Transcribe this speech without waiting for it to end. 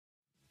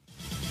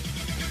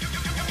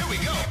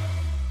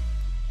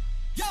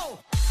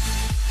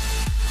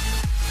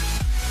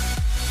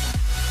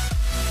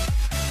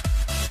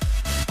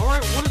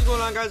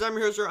going on, guys? I'm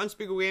your host,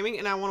 Unspeakable Gaming,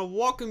 and I want to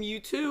welcome you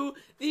to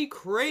the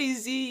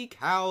Crazy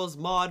Cows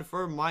mod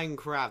for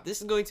Minecraft. This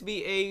is going to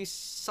be a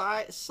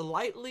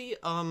slightly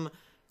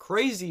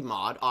crazy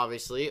mod,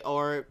 obviously,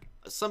 or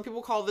some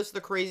people call this the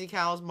Crazy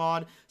Cows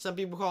mod, some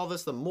people call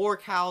this the More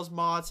Cows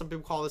mod, some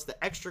people call this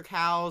the Extra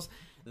Cows,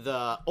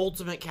 the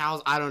Ultimate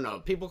Cows. I don't know.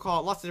 People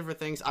call it lots of different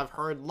things. I've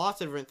heard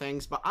lots of different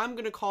things, but I'm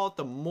gonna call it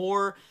the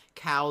More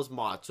Cows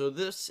mod. So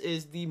this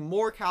is the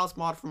More Cows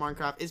mod for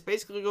Minecraft. It's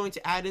basically going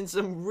to add in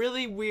some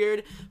really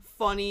weird,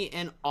 funny,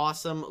 and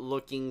awesome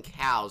looking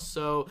cows.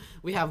 So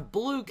we have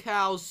blue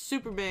cows,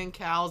 Superman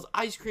cows,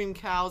 ice cream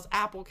cows,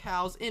 apple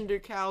cows, ender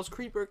cows,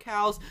 creeper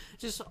cows,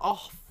 just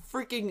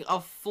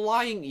a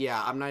flying,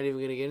 yeah, I'm not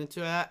even gonna get into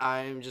that.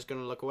 I'm just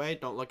gonna look away.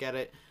 Don't look at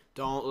it.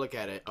 Don't look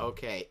at it.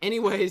 Okay.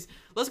 Anyways,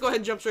 let's go ahead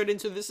and jump straight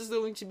into this. This is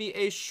going to be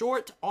a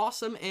short,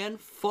 awesome,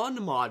 and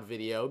fun mod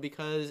video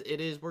because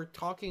we're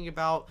talking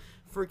about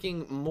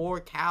freaking more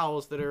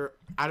cows that are,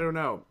 I don't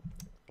know.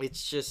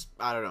 It's just,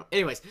 I don't know.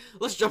 Anyways,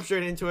 let's jump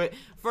straight into it.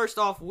 First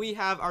off, we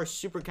have our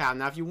super cow.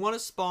 Now, if you want to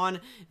spawn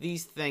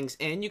these things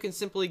in, you can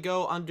simply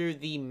go under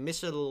the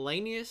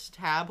miscellaneous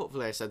tab.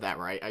 Hopefully I said that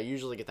right. I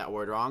usually get that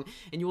word wrong.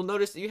 And you will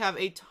notice that you have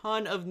a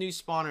ton of new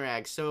spawner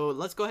eggs. So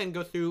let's go ahead and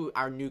go through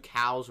our new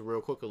cows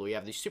real quickly. We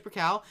have the super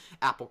cow,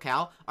 apple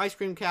cow, ice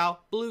cream cow,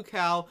 blue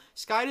cow,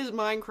 Skyda's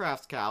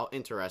Minecraft cow,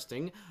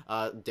 interesting,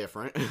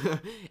 different,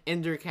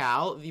 ender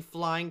cow, the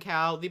flying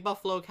cow, the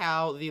buffalo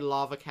cow, the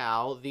lava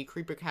cow, the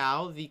creeper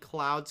cow, the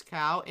clouds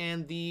cow,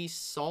 and the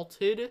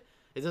salted,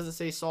 it doesn't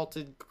say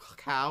salted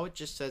cow, it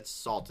just says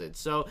salted.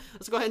 So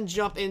let's go ahead and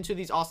jump into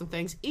these awesome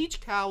things. Each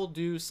cow will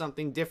do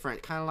something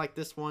different, kind of like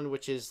this one,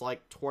 which is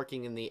like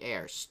twerking in the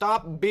air.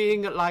 Stop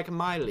being like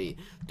Miley.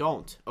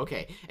 Don't.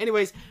 Okay.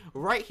 Anyways,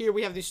 right here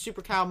we have the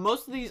super cow.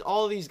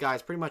 All of these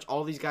guys, pretty much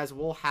all of these guys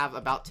will have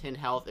about 10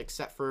 health,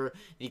 except for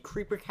the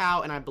creeper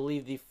cow, and I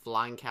believe the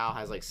flying cow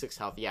has like 6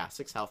 health. Yeah,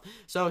 6 health.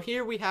 So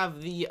here we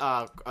have the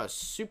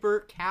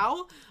super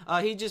cow.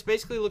 He just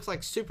basically looks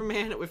like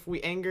Superman. If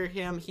we anger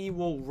him, he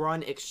will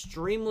run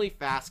extremely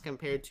fast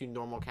compared to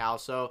normal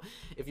cows. So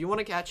if you want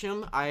to catch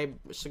him, I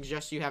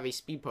suggest you have a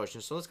speed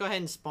potion. So let's go ahead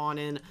and spawn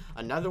in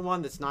another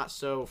one that's not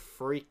so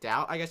freaked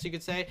out, I guess you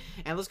could say.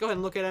 And let's go ahead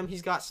and look at him.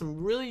 He's got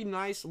some really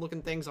nice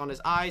looking things on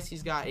his eyes.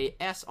 He's got a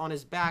S on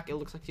his back. It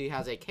looks like he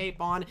has a cape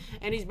on,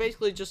 and he's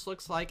basically just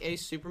looks like a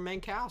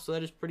Superman cow. So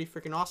that is pretty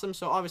freaking awesome.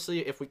 So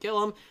obviously if we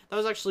kill him, that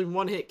was actually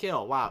one hit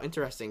kill. Wow,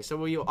 interesting. So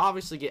we'll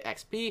obviously get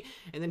XP,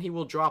 and then he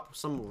will drop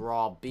some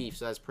raw beef.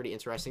 So that's pretty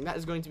interesting. That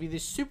is going to be the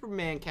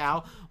Superman cow.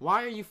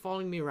 Why are you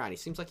following me around? He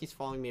seems like he's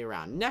following me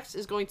around. Next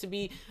is going to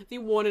be the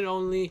one and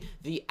only,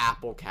 the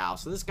apple cow.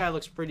 So this guy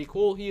looks pretty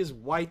cool. He is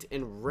white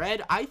and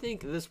red. I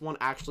think this one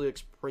actually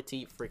looks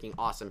pretty freaking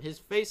awesome. His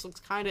face looks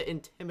kind of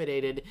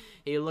intimidated.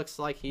 He looks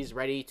like he's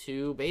ready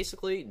to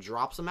basically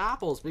drop some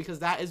apples, because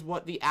that is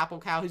what the apple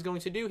cow is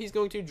going to do. He's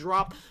going to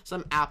drop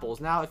some apples.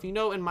 Now, if you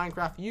know, in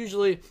Minecraft,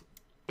 usually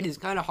it is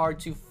kind of hard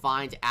to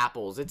find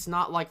apples. It's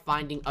not like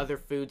finding other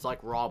foods like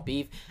raw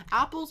beef.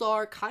 Apples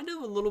are kind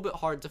of a little bit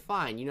hard to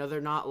find. You know,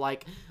 they're not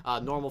like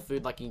normal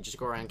food, like you can just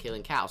go around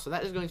killing cows. So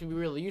that is going to be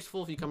really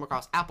useful if you come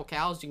across apple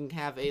cows. You can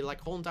have a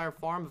whole entire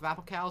farm of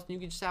apple cows, and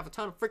you can just have a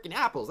ton of freaking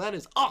apples. That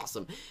is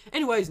awesome.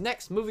 Anyways,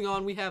 next, moving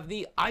on, we have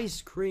the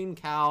ice cream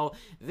cow.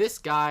 This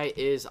guy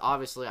is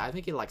obviously, I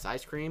think he likes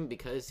ice cream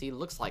because he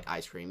looks like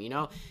ice cream. You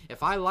know,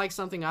 if I like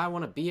something, I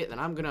want to be it, then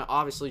I'm gonna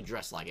obviously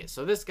dress like it.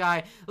 So this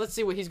guy, let's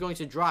see what he's going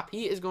to drop.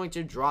 He is going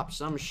to drop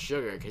some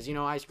sugar, because you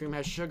know ice cream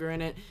has sugar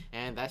in it,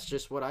 and that's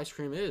just what ice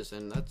cream is,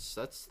 and that's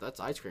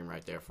ice cream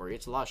right there for you.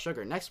 It's a lot of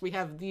sugar. Next we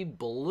have the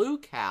blue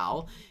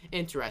cow.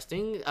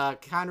 Interesting.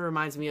 Kind of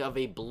reminds me of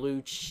a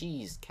blue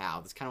cheese cow.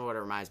 That's kind of what it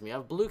reminds me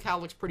of. Blue cow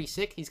looks pretty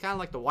sick. He's kind of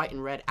like the white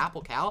and red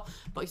apple cow,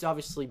 but he's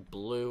obviously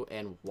blue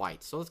and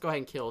white. So let's go ahead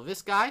and kill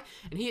this guy,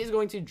 and he is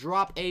going to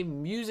drop a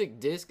music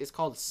disc. It's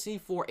called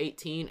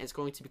C418. It's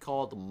going to be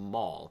called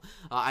Mall.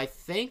 I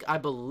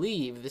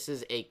believe this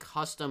is a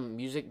custom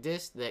music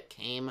disc that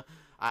came,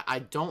 I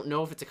don't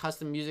know if it's a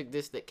custom music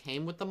disc that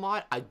came with the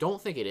mod. I don't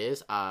think it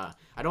is. I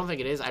don't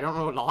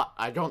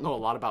know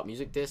a lot about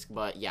music disc,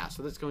 but yeah,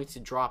 so that's going to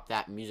drop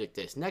that music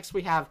disc. Next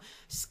we have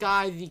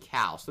Sky the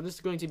cow. So this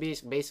is going to be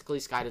basically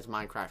Skyda's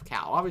Minecraft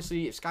cow.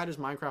 Obviously, if Skyda's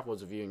Minecraft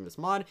was reviewing this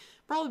mod,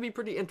 probably be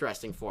pretty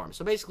interesting for him.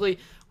 So basically,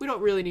 we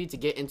don't really need to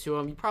get into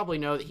him. You probably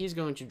know that he's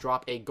going to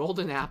drop a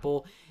golden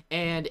apple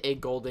and a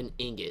golden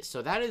ingot.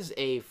 So that is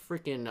a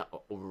freaking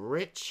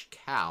rich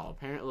cow.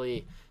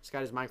 Apparently,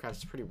 Skyda's Minecraft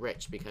is pretty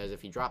rich, because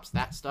if he drops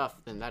that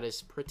stuff, then that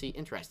is pretty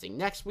interesting.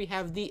 Next, we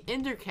have the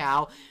ender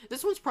cow.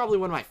 This one's probably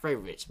one of my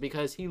favorites,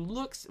 because he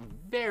looks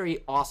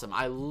very awesome.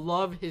 I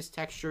love his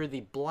texture,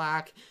 the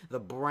black, the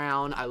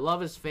brown. I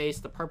love his face,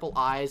 the purple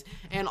eyes,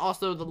 and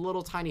also the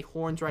little tiny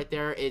horns right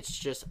there. It's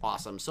just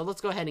awesome. So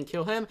let's go ahead and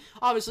kill him.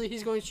 Obviously,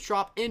 he's going to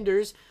drop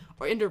enders,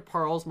 or ender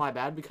pearls, my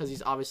bad, because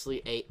he's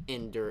obviously a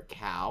ender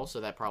cow. cow, so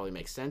that probably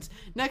makes sense.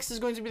 Next is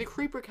going to be the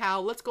creeper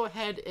cow. Let's go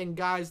ahead and,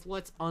 guys,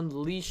 let's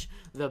unleash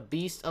the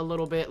beast a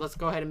little bit. Let's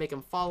go ahead and make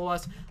him follow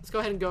us. Let's go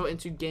ahead and go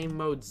into game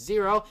mode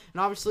 0.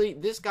 And obviously,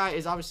 this guy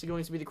is obviously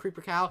going to be the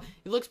creeper cow.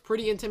 He looks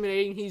pretty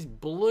intimidating. He's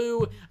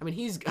blue. I mean,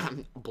 he's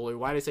blue.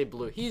 Why did I say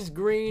blue? He's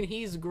green.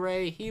 He's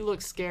gray. He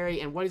looks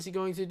scary. And what is he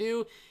going to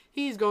do?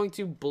 He's going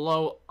to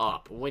blow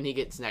up when he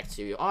gets next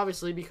to you.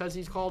 Obviously, because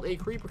he's called a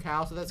creeper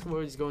cow, so that's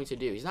what he's going to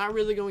do. He's not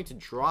really going to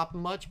drop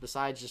much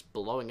besides just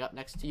blowing up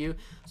next to you.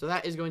 So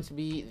that is going to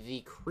be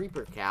the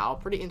creeper cow.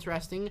 Pretty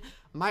interesting.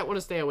 Might want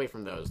to stay away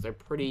from those. They're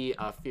pretty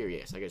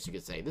furious, I guess you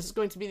could say. This is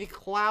going to be the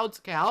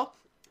clouds cow.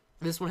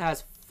 This one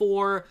has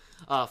 4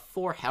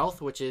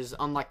 health, which is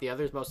unlike the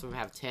others. Most of them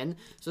have 10.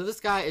 So this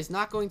guy is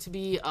not going to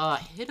be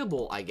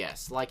hittable, I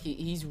guess. Like,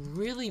 he's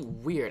really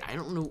weird. I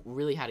don't know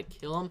really how to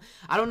kill him.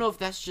 I don't know if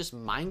that's just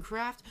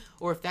Minecraft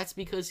or if that's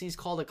because he's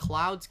called a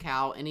clouds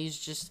cow and he's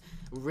just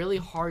really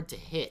hard to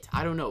hit.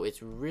 I don't know.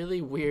 It's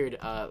really weird.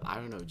 I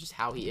don't know just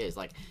how he is.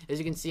 Like, as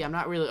you can see, I'm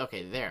not really...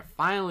 Okay, there.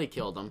 Finally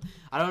killed him.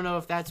 I don't know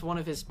if that's one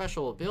of his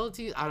special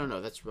abilities. I don't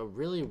know. That's a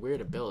really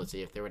weird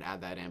ability if they would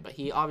add that in. But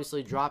he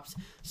obviously drops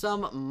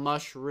some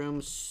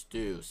mushroom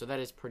stew. So that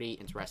is pretty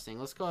interesting.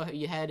 Let's go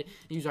ahead and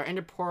use our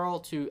ender pearl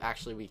to...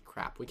 Actually, we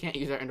can't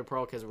use our ender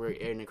pearl because we're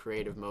in a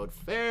creative mode.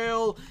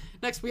 Fail!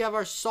 Next, we have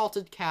our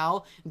salted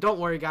cow. Don't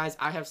worry, guys.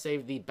 I have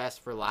saved the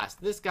best for last.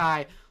 This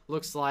guy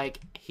looks like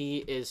he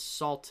is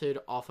salted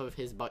off of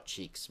his butt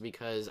cheeks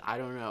because, I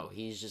don't know,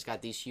 he's just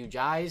got these huge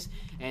eyes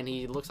and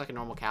he looks like a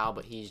normal cow,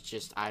 but he's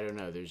just, I don't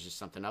know, there's just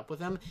something up with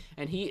him.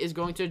 And he is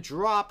going to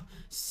drop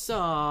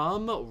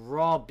some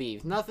raw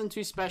beef. Nothing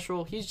too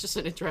special. He's just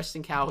an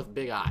interesting cow with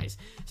big eyes.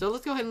 So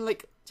let's go ahead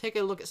and take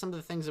a look at some of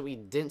the things that we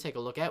didn't take a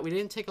look at. We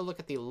didn't take a look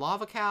at the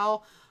lava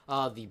cow,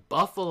 the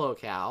buffalo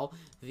cow,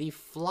 the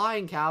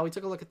flying cow. We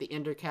took a look at the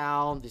ender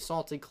cow, the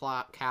salted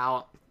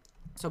cow.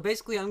 So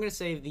basically, I'm going to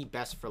save the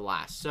best for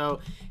last. So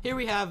here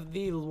we have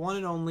the one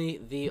and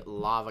only, the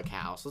lava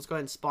cow. So let's go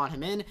ahead and spawn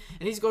him in.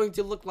 And he's going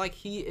to look like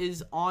he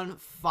is on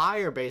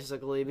fire,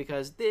 basically,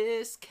 because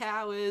this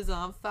cow is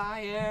on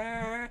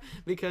fire.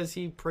 Because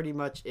he pretty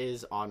much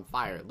is on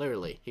fire.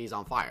 Literally, he's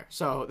on fire.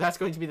 So that's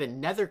going to be the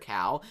nether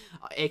cow,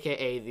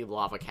 aka the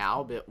lava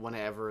cow. But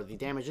whenever the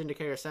damage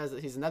indicator says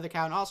that he's a nether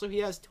cow. And also, he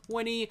has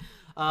 20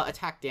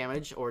 attack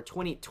damage, or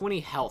 20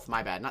 health,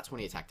 my bad, not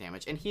 20 attack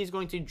damage. And he's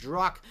going to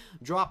drop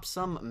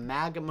some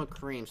magma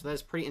cream. So that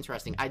is pretty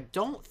interesting. I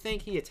don't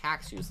think he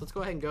attacks you. So let's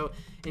go ahead and go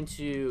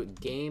into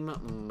game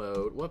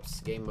mode.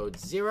 Whoops, game mode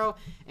 0.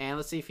 And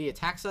let's see if he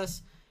attacks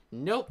us.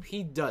 Nope,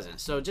 he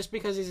doesn't. So just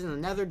because he's in the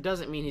nether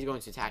doesn't mean he's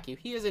going to attack you.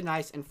 He is a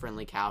nice and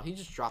friendly cow. He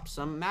just drops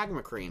some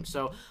magma cream.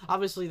 So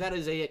obviously that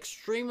is a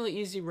extremely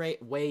easy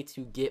way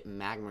to get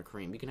magma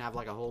cream. You can have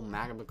like a whole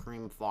magma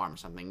cream farm or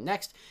something.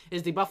 Next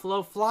is the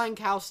buffalo flying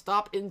cow.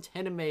 Stop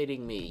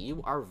intimidating me.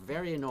 You are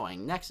very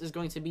annoying. Next is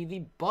going to be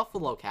the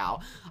buffalo cow.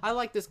 I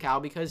like this cow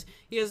because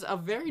he has a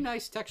very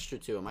nice texture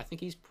to him. I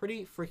think he's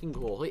pretty freaking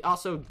cool. He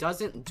also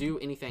doesn't do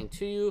anything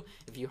to you.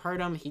 If you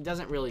hurt him, he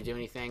doesn't really do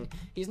anything.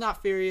 He's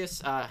not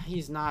furious.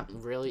 He's not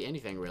really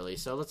anything really.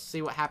 So let's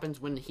see what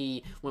happens when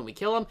we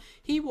kill him.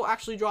 He will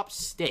actually drop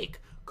steak,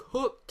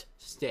 cooked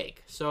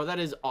steak. So that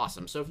is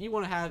awesome. So if you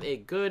want to have a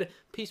good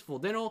peaceful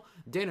dinner,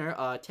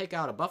 take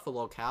out a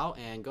buffalo cow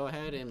and go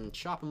ahead and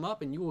chop him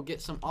up and you will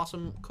get some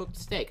awesome cooked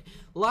steak.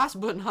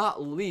 Last but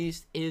not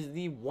least is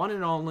the one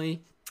and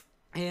only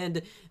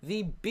and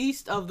the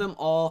beast of them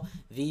all,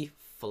 the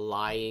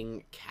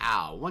flying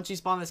cow. Once you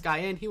spawn this guy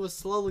in, he will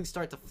slowly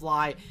start to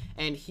fly,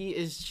 and he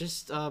is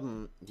just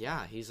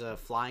yeah, he's a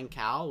flying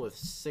cow with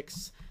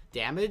 6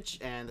 damage,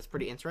 and that's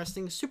pretty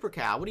interesting. Super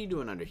cow, what are you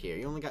doing under here?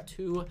 You only got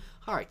 2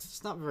 hearts.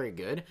 It's not very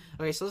good.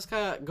 Okay, so let's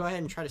go ahead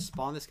and try to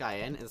spawn this guy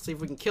in and see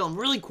if we can kill him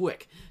really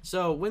quick.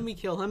 So when we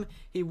kill him,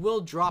 he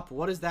will drop,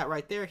 what is that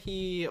right there?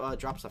 He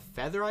drops a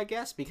feather, I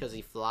guess, because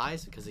he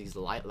flies, because he's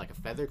light like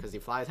a feather, because he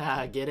flies.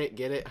 Ha, get it?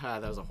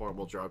 That was a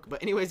horrible joke.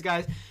 But anyways,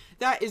 guys,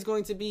 that is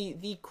going to be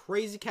the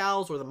crazy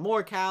cows, or the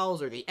more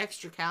cows, or the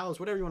extra cows,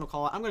 whatever you want to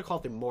call it. I'm going to call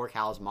it the more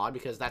cows mod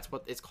because that's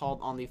what it's called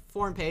on the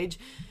forum page.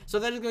 So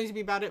that is going to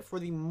be about it for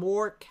the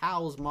more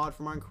cows mod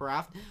for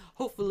Minecraft.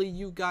 Hopefully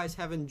you guys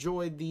have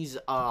enjoyed these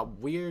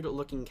weird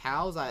looking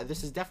cows.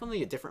 This is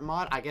definitely a different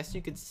mod. I guess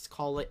you could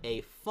call it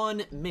a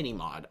fun mini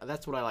mod.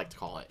 That's what I like to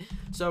call it.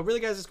 So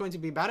really, guys, it's going to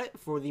be about it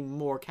for the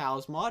more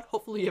cows mod.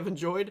 Hopefully you have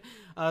enjoyed.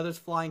 Those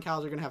flying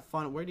cows are going to have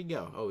fun. Where'd he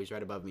go? Oh, he's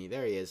right above me.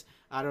 There he is.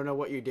 I don't know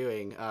what you're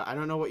doing. I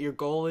don't know what your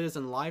goal is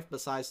in life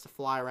besides to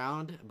fly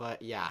around,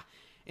 but yeah.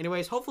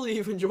 Anyways, hopefully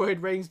you've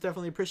enjoyed. Ratings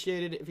definitely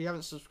appreciated. If you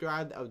haven't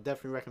subscribed, I would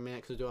definitely recommend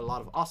it because I do a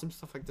lot of awesome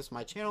stuff like this on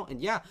my channel.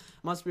 And yeah,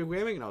 I'm on Speed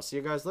Gaming, and I'll see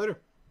you guys later.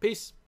 Peace.